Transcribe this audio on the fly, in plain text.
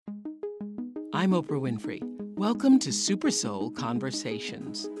I'm Oprah Winfrey. Welcome to Super Soul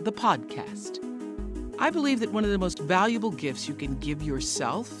Conversations, the podcast. I believe that one of the most valuable gifts you can give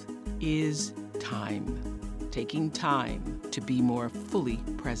yourself is time. Taking time to be more fully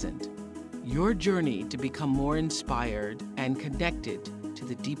present. Your journey to become more inspired and connected to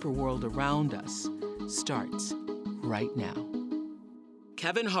the deeper world around us starts right now.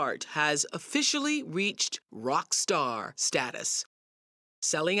 Kevin Hart has officially reached rock star status,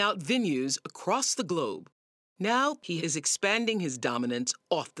 selling out venues across the globe. Now he is expanding his dominance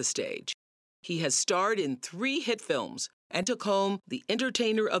off the stage. He has starred in 3 hit films and took home the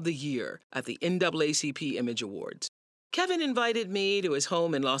Entertainer of the Year at the NAACP Image Awards. Kevin invited me to his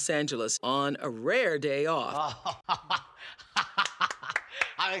home in Los Angeles on a rare day off.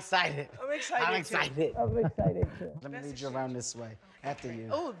 I'm excited. I'm excited too. Let me lead you around this way after you.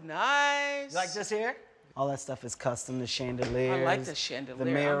 Oh, nice. You like this here? All that stuff is custom, the chandeliers. I like the chandelier.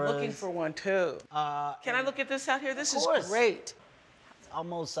 The mirrors. I'm looking for one too. Can I look at this out here? This is course. great. It's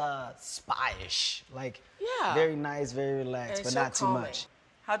almost spa-ish. Like, Yeah. very nice, very relaxed, And but so not too calming. much.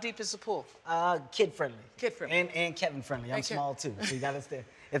 How deep is the pool? Kid-friendly. Kid-friendly. And Kevin-friendly. I'm And small too, so you gotta stay.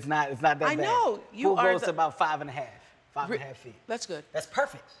 It's not that bad. I know. You Pool are goes to about 5.5 feet. That's good. That's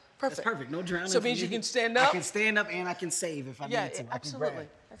perfect. Perfect. That's perfect. No drowning. So it for means me. you can stand up? I can stand up and I can save if I Yeah, need to. I can absolutely. grab.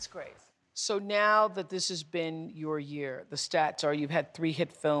 That's great. So now that this has been your year, the stats are you've had 3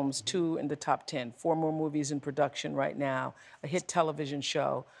 hit films, 2 in the top 10, 4 more movies in production right now, a hit television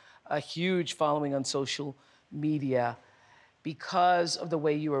show, a huge following on social media. Because of the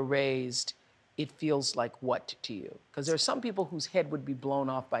way you were raised, it feels like what to you? Because there are some people whose head would be blown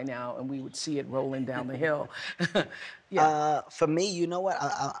off by now and we would see it rolling down the hill. Yeah. For me, you know what?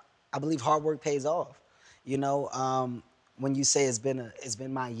 I believe hard work pays off. You know, when you say it's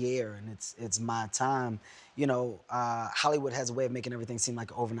been my year and it's my time, you know, Hollywood has a way of making everything seem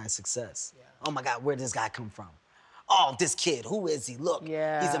like an overnight success. Yeah. Oh my God, where did this guy come from? Oh, this kid, who is he? Look,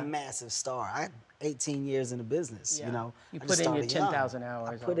 Yeah. he's a massive star. I had 18 years in the business, Yeah. you know. You I put just in your started young. 10,000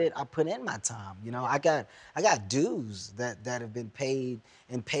 hours I put in my time, you know. I got dues that have been paid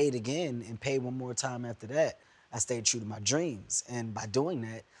and paid again and paid one more time after that. I stayed true to my dreams, and by doing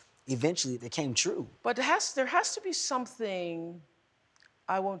that, eventually they came true. But there has to be something,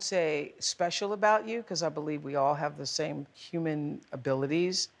 I won't say special about you, because I believe we all have the same human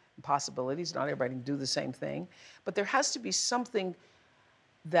abilities and possibilities. Not everybody can do the same thing. But there has to be something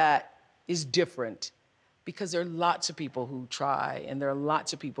that is different, because there are lots of people who try, and there are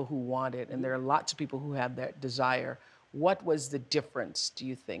lots of people who want it, and there are lots of people who have that desire. What was the difference, do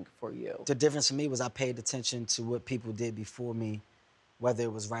you think, for you? The difference for me was I paid attention to what people did before me, whether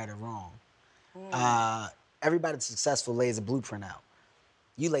it was right or wrong. Everybody that's successful lays a blueprint out.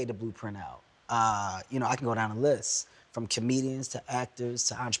 You laid the blueprint out. You know, I can go down a list from comedians to actors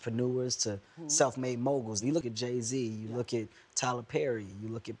to entrepreneurs to self-made moguls. You look at Jay-Z, you look at Tyler Perry, you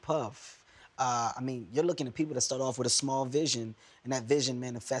look at Puff. I mean, you're looking at people that start off with a small vision, and that vision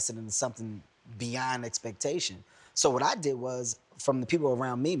manifested into something beyond expectation. So what I did was, from the people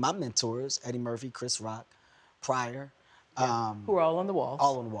around me, my mentors, Eddie Murphy, Chris Rock, Pryor, Who are all on the walls?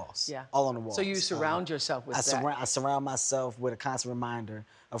 all on the walls. Yeah. All on the walls. So you surround yourself with that. I surround myself with a constant reminder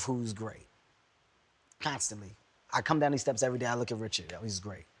of who's great. Constantly. I come down these steps every day, I look at Richard, he's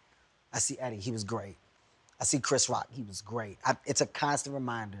great. I see Eddie, he was great. I see Chris Rock, he was great. It's a constant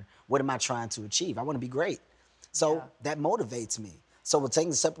reminder, what am I trying to achieve? I want to be great. So that motivates me. So what thing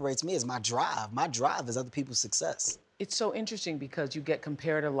that separates me is my drive. My drive is other people's success. It's so interesting because you get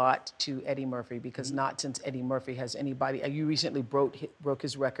compared a lot to Eddie Murphy, because not since Eddie Murphy has anybody. You recently broke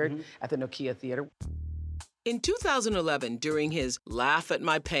his record at the Nokia Theater. In 2011, during his Laugh at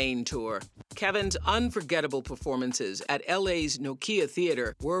My Pain tour, Kevin's unforgettable performances at LA's Nokia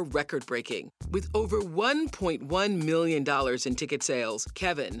Theater were record-breaking. With over $1.1 million in ticket sales,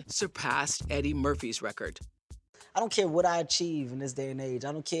 Kevin surpassed Eddie Murphy's record. I don't care what I achieve in this day and age.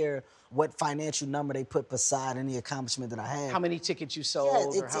 I don't care what financial number they put beside any accomplishment that I have. How many tickets you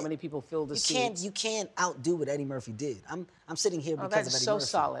sold, or how it- many people filled the seats. You can't outdo what Eddie Murphy did. I'm sitting here Oh, because that of is Eddie so Murphy.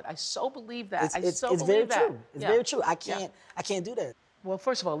 solid. I so believe that. It's very believe that. true. It's Yeah. very true. I Yeah. can't do that. Well,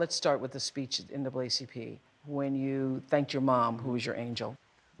 first of all, let's start with the speech at NAACP when you thanked your mom, who was your angel.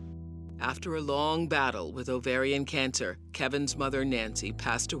 After a long battle with ovarian cancer, Kevin's mother, Nancy,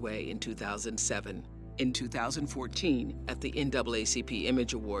 passed away in 2007. In 2014, at the NAACP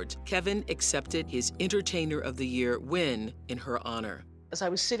Image Awards, Kevin accepted his Entertainer of the Year win in her honor. As I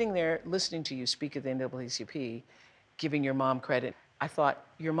was sitting there listening to you speak at the NAACP, giving your mom credit, I thought,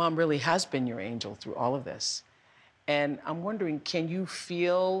 your mom really has been your angel through all of this. And I'm wondering, can you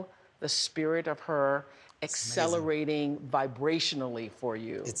feel the spirit of her accelerating vibrationally for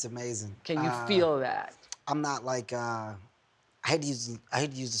you. It's amazing. Can you feel that? I'm not like I hate to use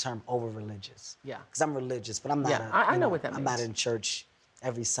the term over religious. Yeah. Because I'm religious, but I'm not. Yeah, I know what that I'm means. not in church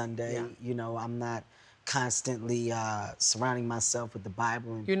every Sunday. Yeah. You know, I'm not constantly surrounding myself with the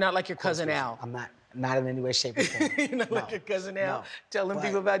Bible. And You're not like your cousin Al. I'm not in any way, shape, or form. You're not like your cousin Al, no. telling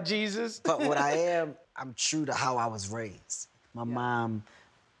people about Jesus. But what I am, I'm true to how I was raised. My mom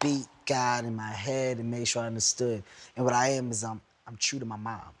beat God in my head and made sure I understood. And what I am is I'm true to my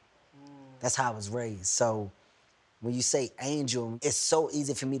mom. That's how I was raised. So when you say angel, it's so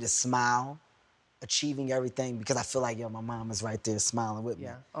easy for me to smile, achieving everything, because I feel like, yo, my mom is right there smiling with me.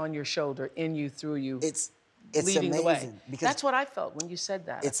 Yeah, on your shoulder, in you, through you. It's leading amazing. the way. Because that's what I felt when you said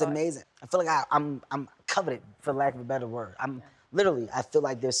that. it's amazing. I feel like I'm coveted, for lack of a better word. Literally, I feel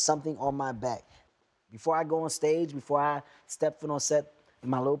like there's something on my back. Before I go on stage, before I step foot on set,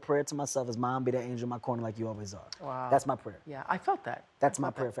 my little prayer to myself is, Mom, be that angel in my corner like you always are. Wow. That's my prayer. Yeah, I felt that. That's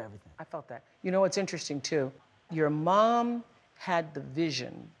my prayer for everything. I felt that. You know what's interesting too? Your mom had the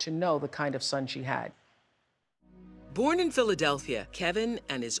vision to know the kind of son she had. Born in Philadelphia, Kevin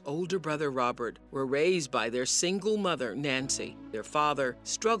and his older brother Robert were raised by their single mother, Nancy. Their father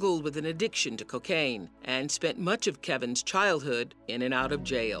struggled with an addiction to cocaine and spent much of Kevin's childhood in and out of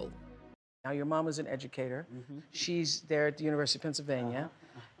jail. Now, your mom is an educator. She's there at the University of Pennsylvania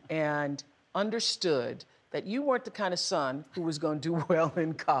and understood that you weren't the kind of son who was going to do well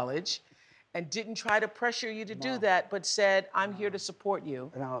in college and didn't try to pressure you to do that, but said, I'm here to support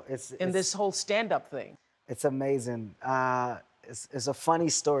you in this whole stand-up thing. It's amazing. It's a funny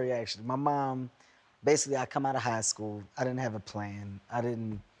story, actually. My mom, basically, I come out of high school. I didn't have a plan. I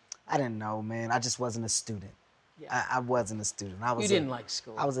didn't know, man. I just wasn't a student. Yeah. I wasn't a student. You didn't like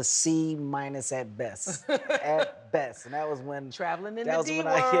school. I was a C- at best, at best. And that was when traveling in that the was D when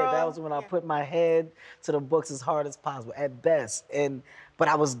world. that was when I put my head to the books as hard as possible, at best. But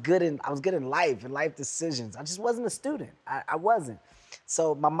I was good in life and life decisions. I just wasn't a student. I wasn't.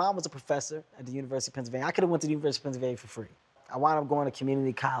 So my mom was a professor at the University of Pennsylvania. I could have went to the University of Pennsylvania for free. I wound up going to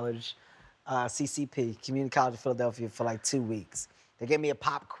community college, CCP, Community College of Philadelphia, for like 2 weeks. They gave me a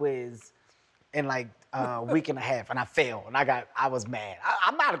pop quiz in like a week and a half, and I failed, and I was mad.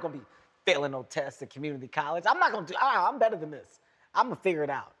 I'm not gonna be failing no tests at community college. I'm better than this. I'm gonna figure it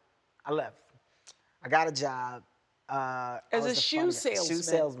out. I left. I got a job. As a shoe salesman. Shoe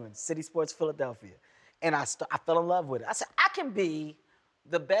salesman, City Sports Philadelphia. And I fell in love with it. I said, I can be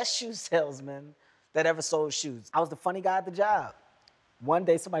the best shoe salesman that ever sold shoes. I was the funny guy at the job. One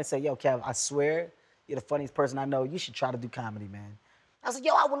day somebody said, yo, Kev, I swear you're the funniest person I know. You should try to do comedy, man. I was like,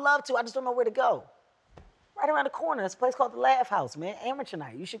 yo, I would love to. I just don't know where to go. Right around the corner, there's a place called the Laugh House, man. Amateur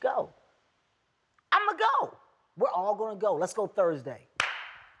night. You should go. I'm going to go. We're all going to go. Let's go Thursday.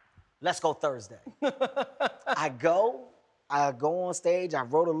 Let's go Thursday. I go on stage. I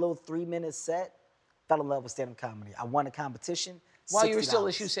wrote a little 3-minute set. Fell in love with stand-up comedy. I won a competition. While you were $60. still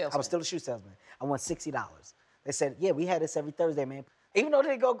a shoe salesman? I was still a shoe salesman. I won $60. They said, yeah, we had this every Thursday, man. Even though it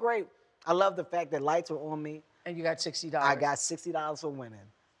didn't go great, I love the fact that lights were on me. And you got $60. I got $60 for winning.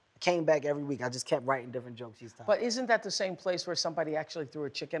 I came back every week. I just kept writing different jokes each time. But isn't that the same place where somebody actually threw a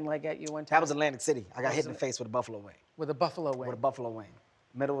chicken leg at you one time? That was Atlantic City. I got hit in the face with a buffalo wing. With a buffalo wing? With a buffalo wing.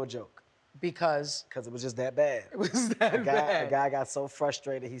 Middle of a joke. Because? Because it was just that bad. It was that bad. The guy got so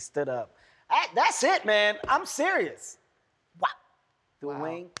frustrated, he stood up. That's it, man. I'm serious. Wow. Threw a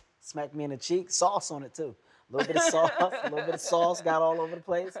wing, smacked me in the cheek, sauce on it too. A little bit of sauce got all over the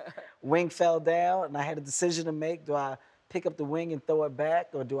place. Wing fell down, and I had a decision to make. Do I pick up the wing and throw it back,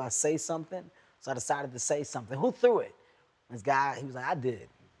 or do I say something? So I decided to say something. Who threw it? This guy, he was like, I did.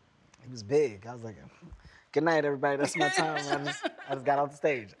 He was big. I was like, good night, everybody. That's my time. I just got off the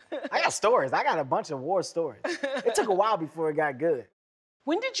stage. I got stories. I got a bunch of war stories. It took a while before it got good.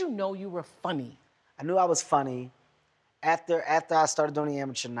 When did you know you were funny? I knew I was funny. After I started doing the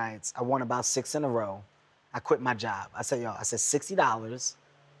amateur nights, I won about 6 in a row. I quit my job. I said, $60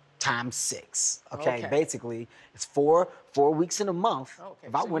 times 6. Okay. Basically, it's four weeks in a month. Okay.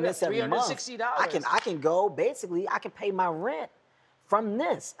 If I win this every month, I can go, basically, I can pay my rent from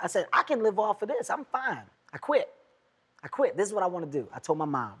this. I said, I can live off of this. I'm fine. I quit. This is what I want to do. I told my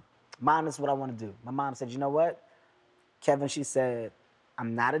mom, this is what I want to do. My mom said, you know what? Kevin, she said,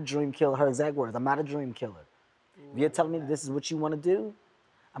 I'm not a dream killer. Her exact words, I'm not a dream killer. If you're telling me that this is what you want to do,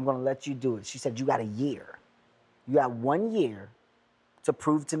 I'm going to let you do it. She said, you got a year. You got 1 year to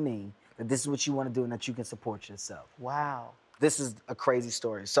prove to me that this is what you want to do and that you can support yourself. Wow. This is a crazy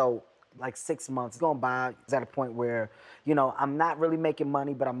story. So, like 6 months going by, I was at a point where, I'm not really making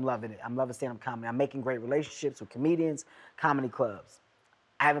money, but I'm loving it. I'm loving stand-up comedy. I'm making great relationships with comedians, comedy clubs.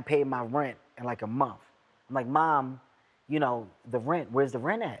 I haven't paid my rent in like a month. I'm like, Mom, you know, the rent, where's the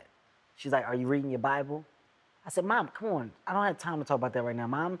rent at? She's like, are you reading your Bible? I said, Mom, come on. I don't have time to talk about that right now.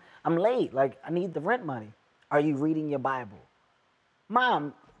 Mom, I'm late. Like, I need the rent money. Are you reading your Bible?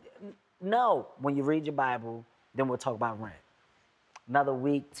 Mom, no. When you read your Bible, then we'll talk about rent. Another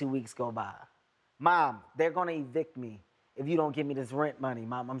week, 2 weeks go by. Mom, they're gonna evict me if you don't give me this rent money.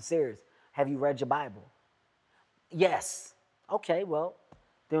 Mom, I'm serious. Have you read your Bible? Yes. Okay, well,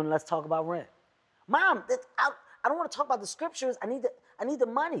 then let's talk about rent. Mom, I don't want to talk about the scriptures. I need the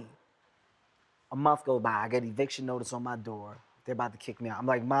money. A month goes by. I get eviction notice on my door. They're about to kick me out. I'm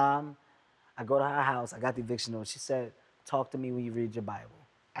like, Mom, I go to her house. I got the eviction notice. She said, talk to me when you read your Bible.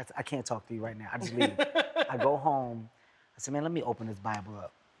 I can't talk to you right now. I just leave. I go home. I said, man, let me open this Bible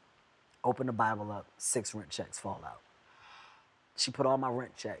up. Open the Bible up. 6 rent checks fall out. She put all my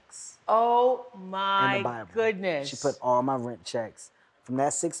rent checks Oh in the my Bible. goodness. She put all my rent checks from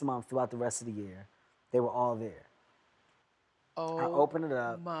that 6 months throughout the rest of the year. They were all there. Oh, I opened it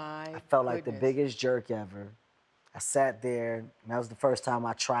up. I felt like the biggest jerk ever. I sat there, and that was the first time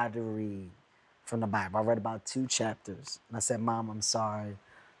I tried to read from the Bible. I read about 2 chapters, and I said, Mom, I'm sorry.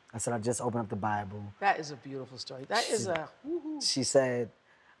 I said, I just opened up the Bible. That is a beautiful story. That is a woo-hoo. She said,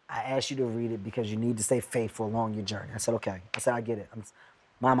 I asked you to read it because you need to stay faithful along your journey. I said, okay. I said, I get it.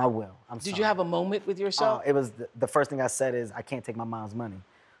 Mom, I will. I'm sorry. Did you have a moment with yourself? It was the first thing I said is, I can't take my mom's money.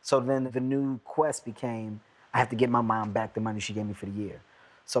 So then the new quest became, I have to get my mom back the money she gave me for the year.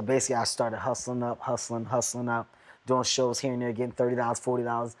 So basically, I started hustling up, doing shows here and there, getting $30,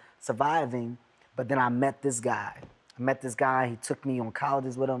 $40, surviving. But then I met this guy. He took me on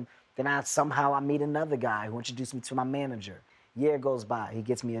colleges with him. Then I meet another guy who introduced me to my manager. Year goes by. He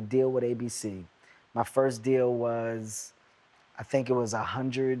gets me a deal with ABC. My first deal was, I think it was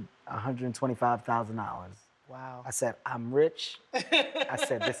 $125,000. Wow. I said, I'm rich. I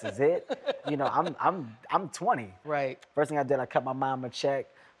said, this is it. You know, I'm 20. Right. First thing I did, I cut my mom a check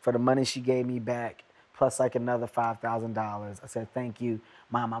for the money she gave me back, plus like another $5,000. I said, thank you,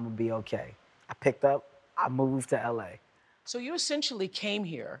 Mom, I'm gonna be okay. I picked up, I moved to LA. So you essentially came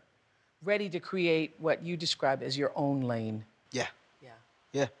here ready to create what you described as your own lane. Yeah. Yeah.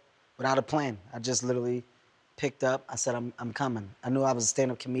 Yeah, without a plan. I just literally picked up, I said, I'm coming. I knew I was a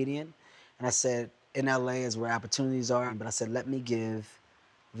stand-up comedian, and I said, in LA is where opportunities are, but I said, let me give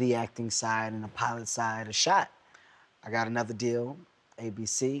the acting side and the pilot side a shot. I got another deal,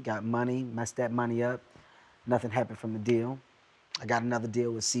 ABC, got money, messed that money up. Nothing happened from the deal. I got another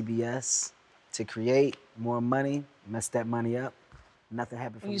deal with CBS to create more money, messed that money up. Nothing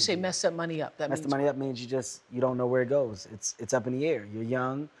happened from When you the say deal. mess that money up, that Mess means the money up means you don't know where it goes. It's up in the air. You're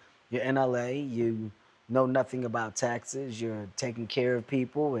young, you're in LA, you know nothing about taxes, you're taking care of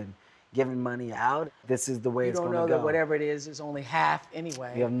people and giving money out. This is the way it's gonna go. You don't know that whatever it is only half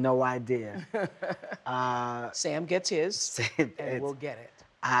anyway. You have no idea. Sam gets his, and we'll get it.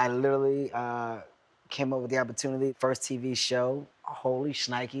 I literally came up with the opportunity. First TV show, holy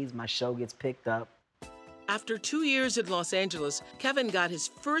shnikes, my show gets picked up. After 2 years in Los Angeles, Kevin got his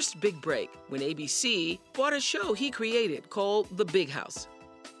first big break when ABC bought a show he created called The Big House.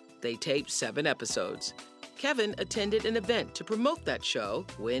 They taped 7 episodes. Kevin attended an event to promote that show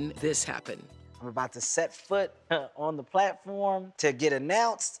when this happened. I'm about to set foot on the platform to get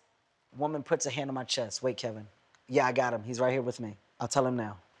announced. Woman puts a hand on my chest. Wait, Kevin. Yeah, I got him. He's right here with me. I'll tell him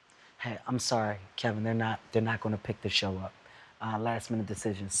now. Hey, I'm sorry, Kevin. They're not going to pick the show up. Last minute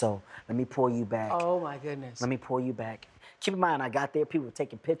decision. So let me pull you back. Oh my goodness. Let me pull you back. Keep in mind, I got there. People were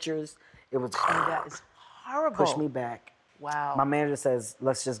taking pictures. It was That is horrible. push me back. Wow. My manager says,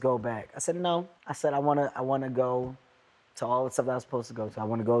 let's just go back. I said, no. I said, I wanna go to all the stuff that I was supposed to go to. I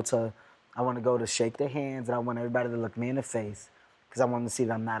wanna go to shake their hands, and I want everybody to look me in the face because I want them to see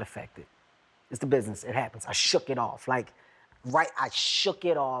that I'm not affected. It's the business, it happens. I shook it off. I shook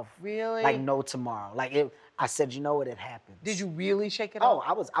it off. Really? Like no tomorrow. I said, you know what, it happens. Did you really shake it Oh,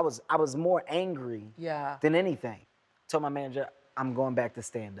 off? I was more angry Yeah. than anything. Told my manager, I'm going back to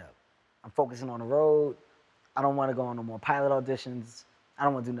stand up. I'm focusing on the road. I don't want to go on no more pilot auditions. I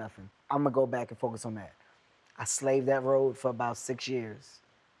don't want to do nothing. I'm going to go back and focus on that. I slaved that road for about 6 years.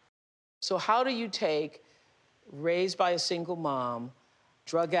 So how do you take raised by a single mom,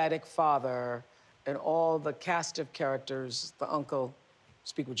 drug addict father, and all the cast of characters, the uncle,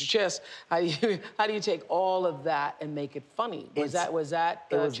 speak with your chest, how do you take all of that and make it funny? Was that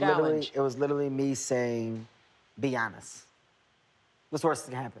the challenge? It was literally me saying, be honest. What's the worst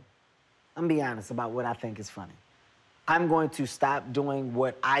that can happen? I'm gonna be honest about what I think is funny. I'm going to stop doing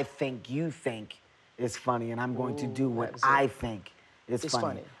what I think you think is funny, and I'm going to do what I think is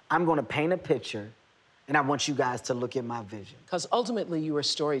funny. I'm gonna paint a picture, and I want you guys to look at my vision. Because ultimately, you were a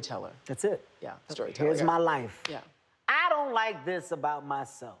storyteller. That's it. Yeah, storyteller. Here's my life. Yeah. I don't like this about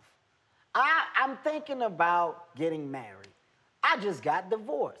myself. I'm thinking about getting married. I just got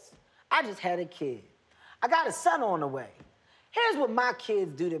divorced. I just had a kid. I got a son on the way. Here's what my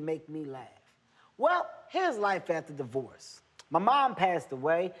kids do to make me laugh. Well, here's life after divorce. My mom passed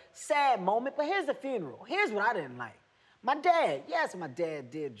away, sad moment, but here's the funeral. Here's what I didn't like. My dad, yes, my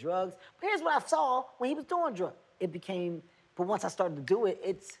dad did drugs, but here's what I saw when he was doing drugs. But once I started to do it,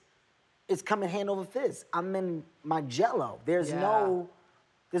 it's coming hand over fist. I'm in my jello. There's no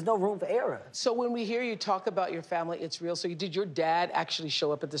room for error. So when we hear you talk about your family, it's real. So did your dad actually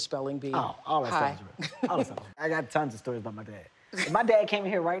show up at the spelling bee? Oh, all that stuff is real. All that stuff. I got tons of stories about my dad. If my dad came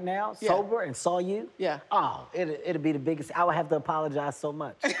in here right now, sober, and saw you, oh, it'd be the biggest. I would have to apologize so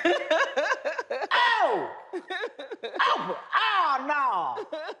much. Oh! Oh, no!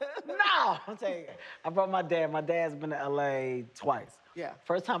 I'm telling you, I brought my dad. My dad's been to LA twice. Yeah.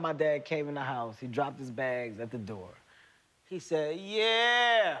 First time my dad came in the house, he dropped his bags at the door. He said,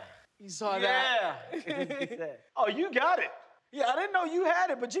 yeah. You saw that? He said, oh, you got it. Yeah, I didn't know you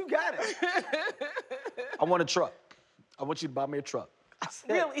had it, but you got it. I want a truck. I want you to buy me a truck. I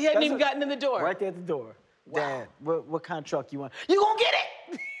said, really? He hadn't even gotten in the door? Right there at the door. Wow. Dad, what kind of truck you want? You gonna get it!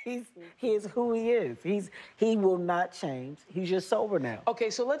 He's who he is. He will not change. He's just sober now.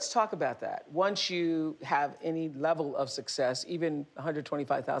 Okay, so let's talk about that. Once you have any level of success, even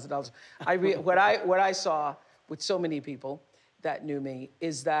 $125,000, what I saw with so many people that knew me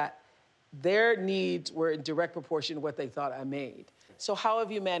is that their needs were in direct proportion to what they thought I made. So how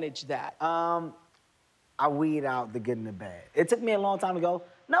have you managed that? I weed out the good and the bad. It took me a long time to go,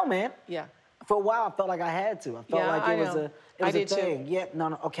 no, man. Yeah. For a while, I felt like I had to. I felt like it was a thing. Too. Yeah,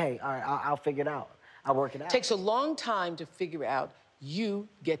 no, okay, all right, I'll figure it out. I'll work it out. It takes a long time to figure out. You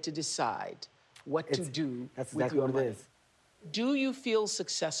get to decide what to do That's with exactly your what money. it is. Do you feel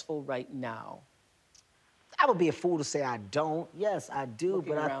successful right now? I would be a fool to say I don't. Yes, I do,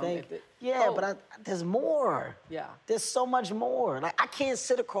 Looking but I around think, at it. yeah, Oh. but there's more. Yeah. There's so much more. Like, I can't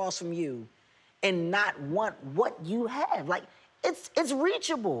sit across from you and not want what you have. Like, it's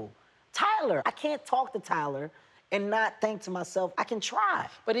reachable. Tyler, I can't talk to Tyler and not think to myself, I can try.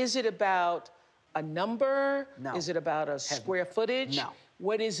 But is it about a number? No. Is it about a square footage? No.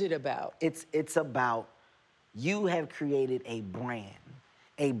 What is it about? It's about you have created a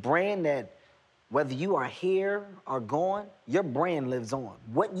brand that whether you are here or gone, your brand lives on.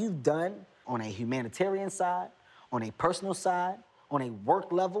 What you've done on a humanitarian side, on a personal side, on a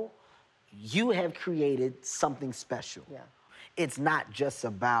work level, you have created something special. Yeah. It's not just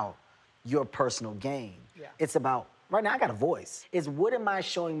about your personal gain. Yeah. It's about, right now I got a voice. It's what am I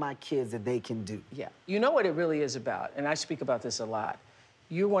showing my kids that they can do? Yeah. You know what it really is about, and I speak about this a lot.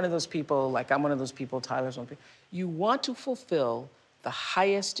 You're one of those people, like I'm one of those people, Tyler's one of those people. You want to fulfill the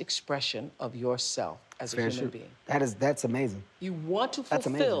highest expression of yourself as a human being. That's amazing. You want to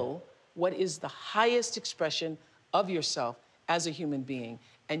fulfill what is the highest expression of yourself as a human being,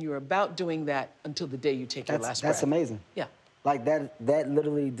 and you're about doing that until the day you take your last breath. That's amazing. Yeah. Like that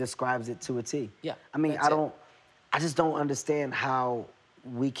literally describes it to a T. Yeah. I mean, I just don't understand how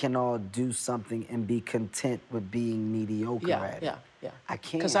we can all do something and be content with being mediocre at it. Yeah. I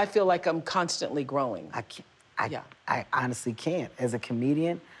can't. Because I feel like I'm constantly growing. I can't. I honestly can't. As a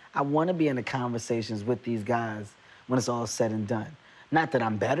comedian, I want to be in the conversations with these guys when it's all said and done. Not that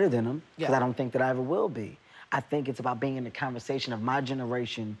I'm better than them, because I don't think that I ever will be. I think it's about being in the conversation of my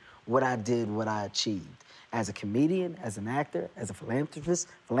generation, what I did, what I achieved. As a comedian, as an actor, as a philanthropist.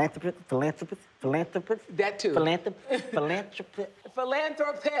 That too. Philanthropist,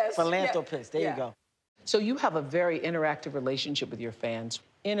 there you go. So you have a very interactive relationship with your fans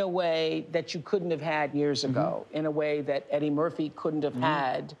in a way that you couldn't have had years ago, in a way that Eddie Murphy couldn't have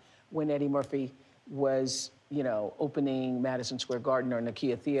had when Eddie Murphy was, opening Madison Square Garden or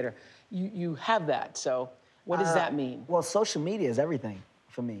Nokia Theater. You have that, so what does that mean? Well, social media is everything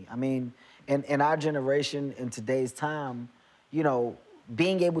for me. I mean, in our generation, in today's time,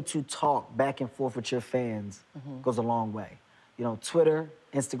 being able to talk back and forth with your fans goes a long way. Twitter,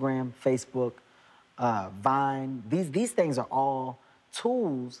 Instagram, Facebook, Vine, these things are all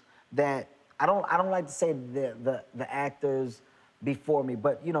tools that I don't like to say the actors before me,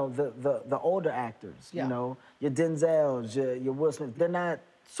 but the older actors, your Denzels, your Will Smith, they're not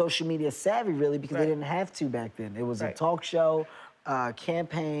social media savvy really because they didn't have to back then. It was a talk show,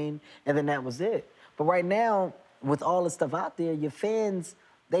 campaign, and then that was it. But right now, with all the stuff out there, your fans,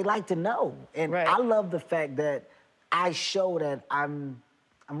 they like to know. And I love the fact that I show that I'm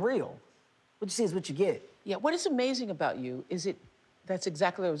real. What you see is what you get. Yeah, what is amazing about you is that's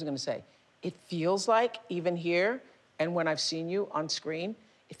exactly what I was gonna say. It feels like, even here, and when I've seen you on screen,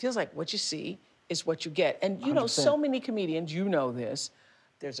 it feels like what you see is what you get. And you know, 100%. so many comedians, you know this,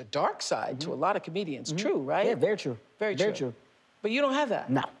 there's a dark side to a lot of comedians. True, right? Yeah, very true. Very true. But you don't have that.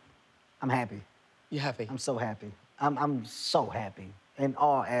 No, I'm happy. You're happy. I'm so happy. I'm so happy in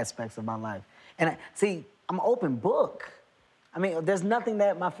all aspects of my life. And see, I'm an open book. I mean, there's nothing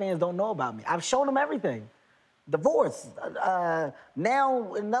that my fans don't know about me. I've shown them everything. Divorce,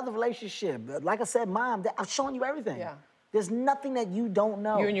 now another relationship. Like I said, Mom, I've shown you everything. Yeah. There's nothing that you don't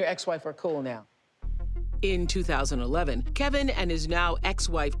know. You and your ex-wife are cool now. In 2011, Kevin and his now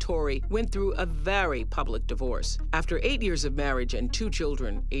ex-wife, Tori, went through a very public divorce. After 8 years of marriage and 2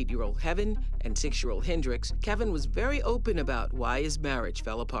 children, 8-year-old Heaven and 6-year-old Hendrix, Kevin was very open about why his marriage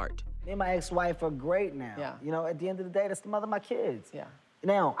fell apart. Me and my ex-wife are great now. Yeah. You know, at the end of the day, that's the mother of my kids. Yeah.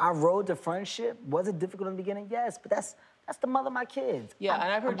 Now, our road to friendship, was it difficult in the beginning? Yes, but that's the mother of my kids. Yeah,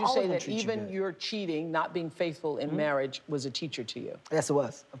 and I've heard you say that even even your cheating, not being faithful in marriage, was a teacher to you. Yes, it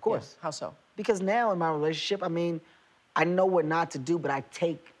was, of course. Yeah. How so? Because now in my relationship, I mean, I know what not to do, but I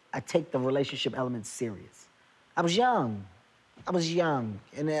take the relationship element serious. I was young.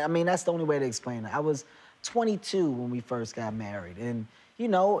 And I mean, that's the only way to explain it. I was 22 when we first got married. And, you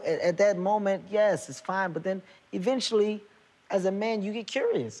know, at that moment, yes, it's fine. But then eventually, as a man, you get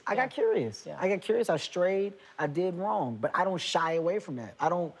curious. I got curious. Yeah. I got curious. I strayed. I did wrong. But I don't shy away from that. I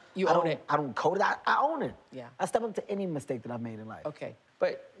don't own it. I don't code it. I own it. Yeah. I step up to any mistake that I've made in life. Okay,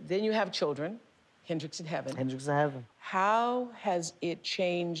 but then you have children, Hendrix and Heaven. Hendrix in heaven. How has it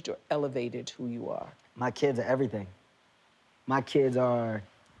changed or elevated who you are? My kids are everything. My kids are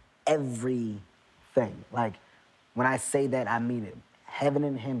everything. Like, when I say that, I mean it. Heaven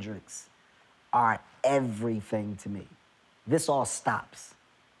and Hendrix are everything to me. This all stops.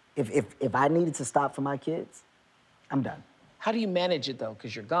 If I needed to stop for my kids, I'm done. How do you manage it, though?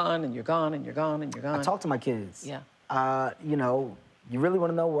 Because you're gone, and you're gone, and you're gone, and you're gone. I talk to my kids. Yeah. You know, you really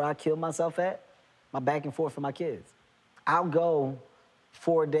want to know where I kill myself at? My back and forth for my kids. I'll go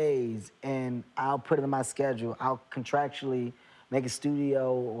 4 days, and I'll put it in my schedule. I'll contractually make a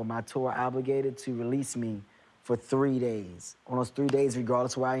studio or my tour obligated to release me for 3 days. On those 3 days,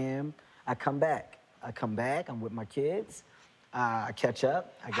 regardless of where I am, I come back. I'm with my kids. I catch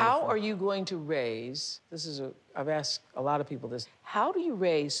up. How are you going to raise, I've asked a lot of people this, how do you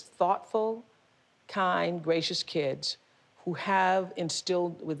raise thoughtful, kind, gracious kids who have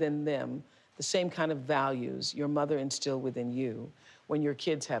instilled within them the same kind of values your mother instilled within you when your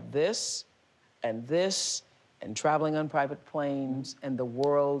kids have this, and traveling on private planes, and the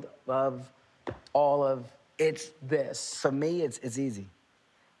world of all of this? For me, it's easy.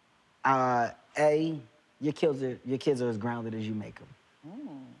 Your kids are as grounded as you make them.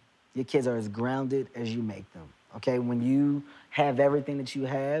 Your kids are as grounded as you make them, okay? When you have everything that you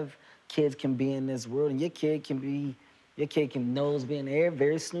have, kids can be in this world, and your kid can nose be in the air,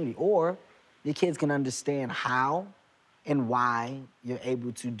 very snooty. Or your kids can understand how and why you're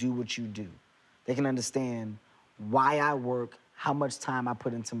able to do what you do. They can understand why I work, how much time I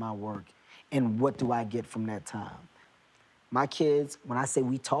put into my work, and what do I get from that time. My kids, when I say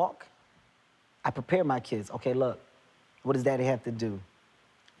we talk, I prepare my kids. Okay, look, what does daddy have to do?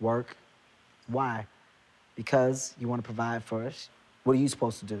 Work. Why? Because you want to provide for us. What are you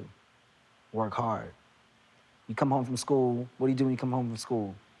supposed to do? Work hard. You come home from school, what do you do when you come home from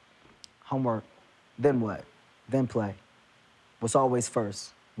school? Homework. Then what? Then play. What's always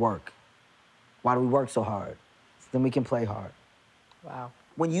first? Work. Why do we work so hard? So then we can play hard. Wow.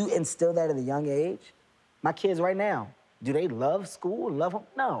 When you instill that at a young age, my kids right now, do they love school, love home?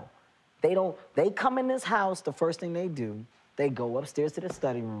 No. They don't. They come in this house, the first thing they do, they go upstairs to the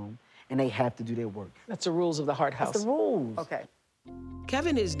study room, and they have to do their work. That's the rules of the Hart House. That's the rules. Okay.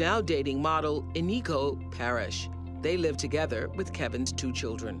 Kevin is now dating model Iniko Parrish. They live together with Kevin's 2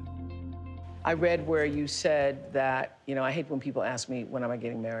 children. I read where you said that, you know, I hate when people ask me, when am I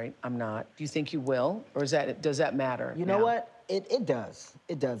getting married? I'm not. Do you think you will? Or does that matter? You know what? It does.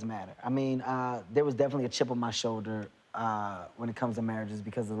 It does matter. I mean, there was definitely a chip on my shoulder when it comes to marriages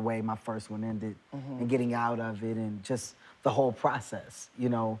because of the way my first one ended and getting out of it and just the whole process, you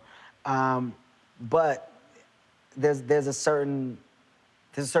know. But there's a certain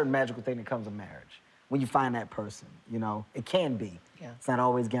magical thing that comes with marriage when you find that person, you know. It can be. Yeah. It's not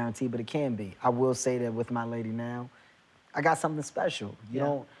always guaranteed, but it can be. I will say that with my lady now, I got something special.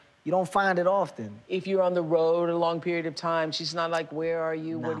 You don't find it often. If you're on the road a long period of time, she's not like, where are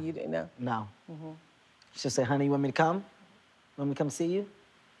you? No. What are you doing? No. No. She'll say, honey, you want me to come? Want me to come see you?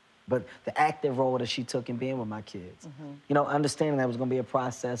 But the active role that she took in being with my kids, you know, understanding that was gonna be a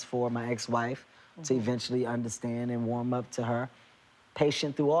process for my ex-wife to eventually understand and warm up to her,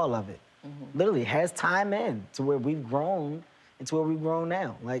 patient through all of it. Literally has time in to where we've grown It's where we've grown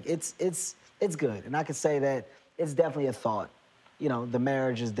now. Like, it's good. And I can say that it's definitely a thought. You know, the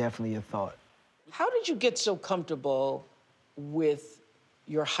marriage is definitely a thought. How did you get so comfortable with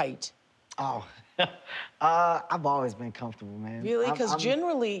your height? Oh, I've always been comfortable, man. Really? Because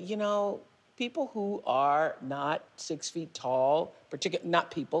generally, you know, people who are not 6 feet tall, not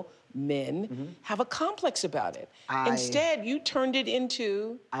people, men, have a complex about it. Instead, you turned it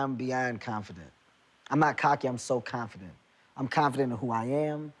into... I'm beyond confident. I'm not cocky, I'm so confident. I'm confident in who I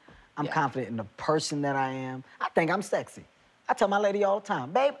am. I'm confident in the person that I am. I think I'm sexy. I tell my lady all the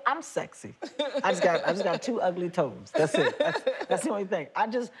time, babe, I'm sexy. I just got 2 ugly toes. That's it. That's the only thing.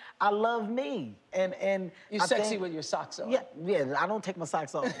 I love me. And you're sexy with your socks on. Yeah. I don't take my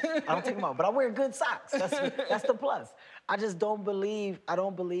socks off. I don't take them off, but I wear good socks. That's the plus. I don't believe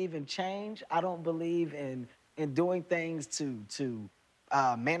in change. I don't believe in doing things to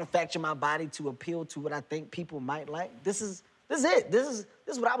manufacture my body to appeal to what I think people might like. This is it. This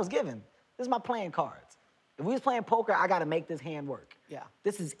is what I was given. This is my playing cards. If we was playing poker, I gotta make this hand work. Yeah.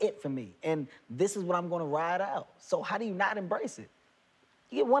 This is it for me. And this is what I'm gonna ride out. So how do you not embrace it?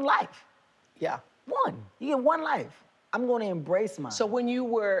 You get one life. Yeah. One. You get one life. I'm gonna embrace mine. So when you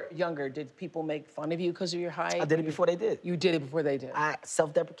were younger, did people make fun of you because of your height? I did it before they did. You did it before they did?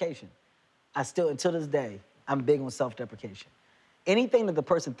 Self-deprecation. I still, until this day, I'm big on self-deprecation. Anything that the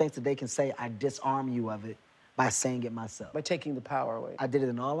person thinks that they can say, I disarm you of it by saying it myself. By taking the power away. I did it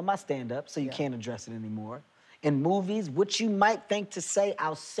in all of my stand-ups, so you can't address it anymore. In movies, what you might think to say,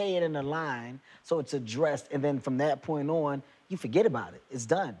 I'll say it in a line, so it's addressed, and then from that point on, you forget about it. It's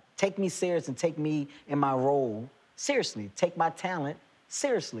done. Take me serious and take me in my role seriously. Take my talent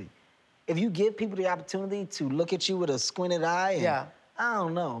seriously. If you give people the opportunity to look at you with a squinted eye, and, I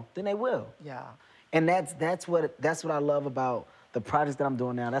don't know, then they will. Yeah. And that's what I love about the projects that I'm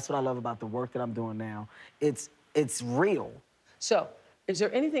doing now. That's what I love about the work that I'm doing now. It's real. So, is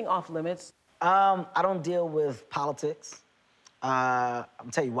there anything off limits? I don't deal with politics. I'm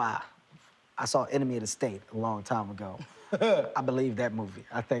gonna tell you why. I saw Enemy of the State a long time ago. I believe that movie.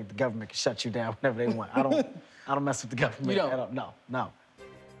 I think the government can shut you down whenever they want. I don't mess with the government. You don't? No.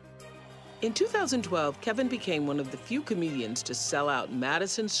 In 2012, Kevin became one of the few comedians to sell out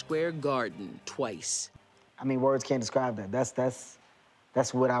Madison Square Garden twice. I mean, words can't describe that.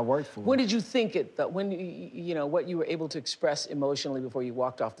 That's what I worked for. When did you think it, when you know, what you were able to express emotionally before you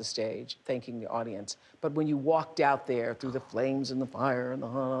walked off the stage, thanking the audience, but when you walked out there through the flames and the fire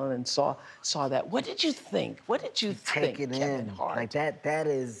and saw that, what did you think? What did you think, Kevin Hart? Like that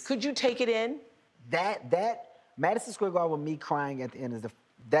is... Could you take it in? That Madison Square Garden with me crying at the end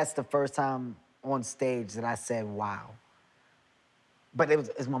that's the first time on stage that I said, wow. But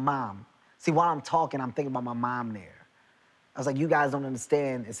it's my mom. See, while I'm talking, I'm thinking about my mom there. I was like, you guys don't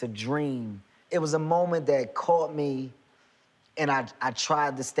understand, it's a dream. It was a moment that caught me, and I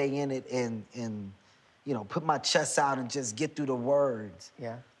tried to stay in it and you know, put my chest out and just get through the words.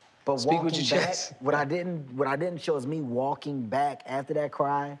 Yeah. But Speak with walking your back, chest. what I didn't show is me walking back after that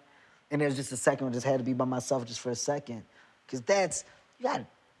cry, and there's just a second I just had to be by myself just for a second. Because you got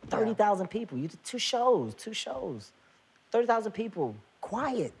 30,000 people. You did two shows. 30,000 people,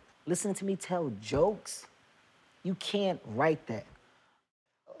 quiet, listening to me tell jokes. You can't write that.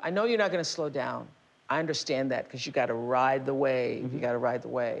 I know you're not gonna slow down. I understand that, because you gotta ride the wave. You gotta ride the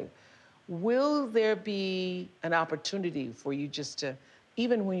wave. Will there be an opportunity for you just to,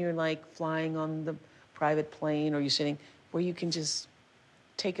 even when you're like flying on the private plane or you're sitting, where you can just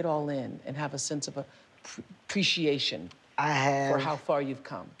take it all in and have a sense of appreciation for how far you've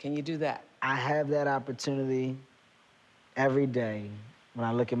come? Can you do that? I have that opportunity every day when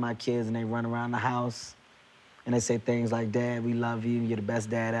I look at my kids and they run around the house and they say things like, Dad, we love you. You're the best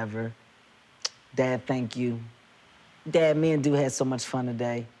dad ever. Dad, thank you. Dad, me and Dude had so much fun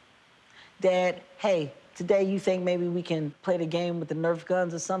today. Dad, hey, today you think maybe we can play the game with the Nerf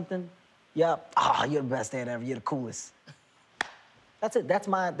guns or something? Yup. Oh, you're the best dad ever. You're the coolest. That's it. That's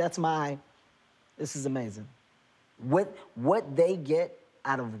my, this is amazing. What they get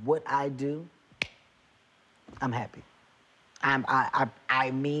out of what I do, I'm happy. I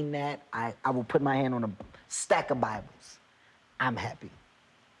mean that. I will put my hand on a stack of Bibles. I'm happy.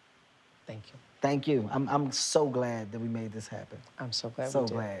 Thank you. Thank you. I'm so glad that we made this happen. I'm so glad we So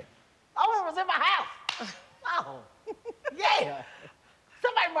did. glad. Oh, it was in my house. Oh, yeah.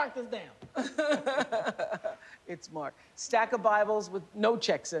 Somebody mark this down. It's marked. Stack of Bibles with no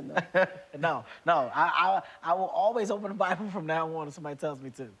checks in them. No. I will always open the Bible from now on if somebody tells me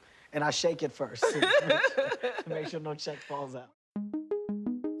to. And I shake it first to make sure no check falls out.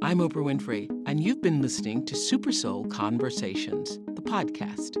 I'm Oprah Winfrey, and you've been listening to Super Soul Conversations, the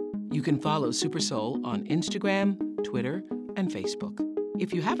podcast. You can follow Super Soul on Instagram, Twitter, and Facebook.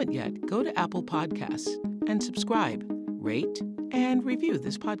 If you haven't yet, go to Apple Podcasts and subscribe, rate, and review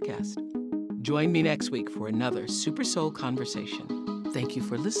this podcast. Join me next week for another Super Soul Conversation. Thank you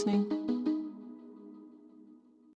for listening.